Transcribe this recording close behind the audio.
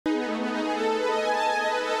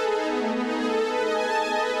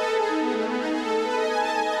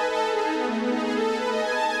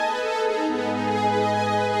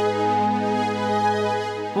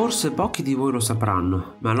Forse pochi di voi lo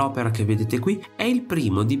sapranno, ma l'opera che vedete qui è il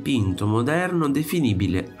primo dipinto moderno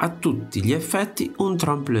definibile a tutti gli effetti un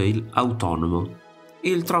trompe-l'oeil autonomo.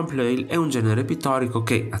 Il trompe-l'oeil è un genere pittorico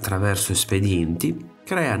che, attraverso espedienti,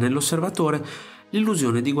 crea nell'osservatore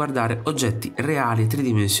l'illusione di guardare oggetti reali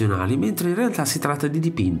tridimensionali, mentre in realtà si tratta di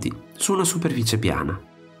dipinti su una superficie piana.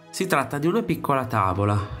 Si tratta di una piccola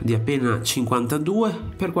tavola di appena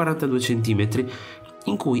 52 x 42 cm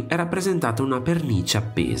in cui è rappresentata una pernice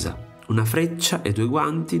appesa, una freccia e due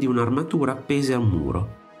guanti di un'armatura appese a un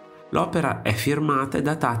muro. L'opera è firmata e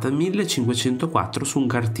datata 1504 su un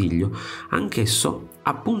cartiglio, anch'esso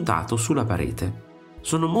appuntato sulla parete.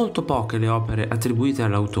 Sono molto poche le opere attribuite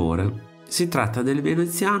all'autore. Si tratta del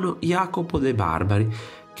veneziano Jacopo de Barbari,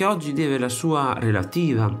 che oggi deve la sua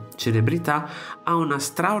relativa celebrità a una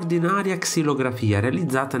straordinaria xilografia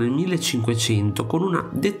realizzata nel 1500 con una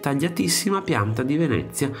dettagliatissima pianta di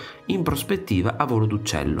Venezia in prospettiva a volo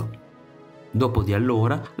d'uccello. Dopo di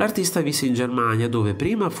allora, l'artista visse in Germania, dove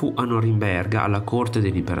prima fu a Norimberga alla corte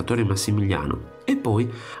dell'imperatore Massimiliano e poi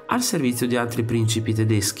al servizio di altri principi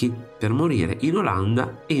tedeschi, per morire in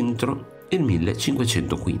Olanda entro il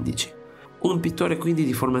 1515. Un pittore quindi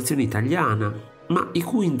di formazione italiana, ma i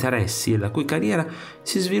cui interessi e la cui carriera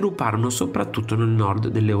si svilupparono soprattutto nel nord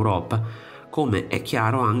dell'Europa, come è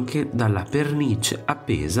chiaro anche dalla pernice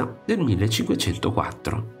appesa del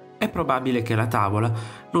 1504. È probabile che la tavola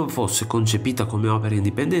non fosse concepita come opera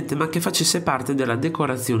indipendente, ma che facesse parte della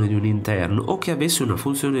decorazione di un interno o che avesse una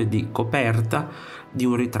funzione di coperta di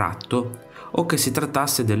un ritratto o che si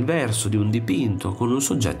trattasse del verso di un dipinto con un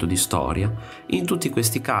soggetto di storia. In tutti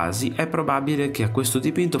questi casi è probabile che a questo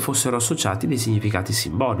dipinto fossero associati dei significati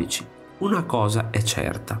simbolici. Una cosa è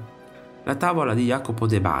certa: la tavola di Jacopo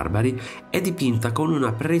de Barbari è dipinta con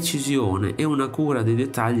una precisione e una cura dei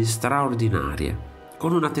dettagli straordinarie,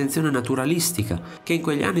 con un'attenzione naturalistica che in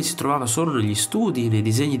quegli anni si trovava solo negli studi e nei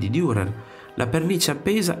disegni di Dürer. La pernice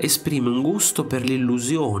appesa esprime un gusto per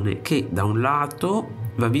l'illusione che, da un lato,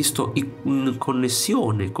 va visto in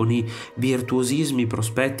connessione con i virtuosismi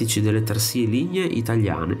prospettici delle tarsie lignee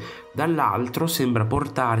italiane, dall'altro sembra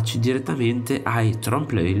portarci direttamente ai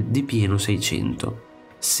trompe-l'oeil di pieno 600.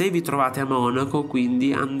 Se vi trovate a Monaco,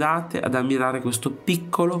 quindi, andate ad ammirare questo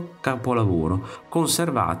piccolo capolavoro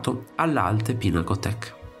conservato all'Alte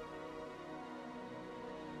Pinakothek.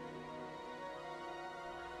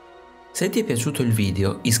 Se ti è piaciuto il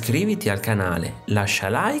video, iscriviti al canale, lascia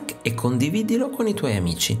like e condividilo con i tuoi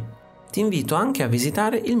amici. Ti invito anche a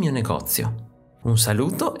visitare il mio negozio. Un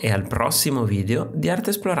saluto e al prossimo video di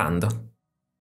Artesplorando.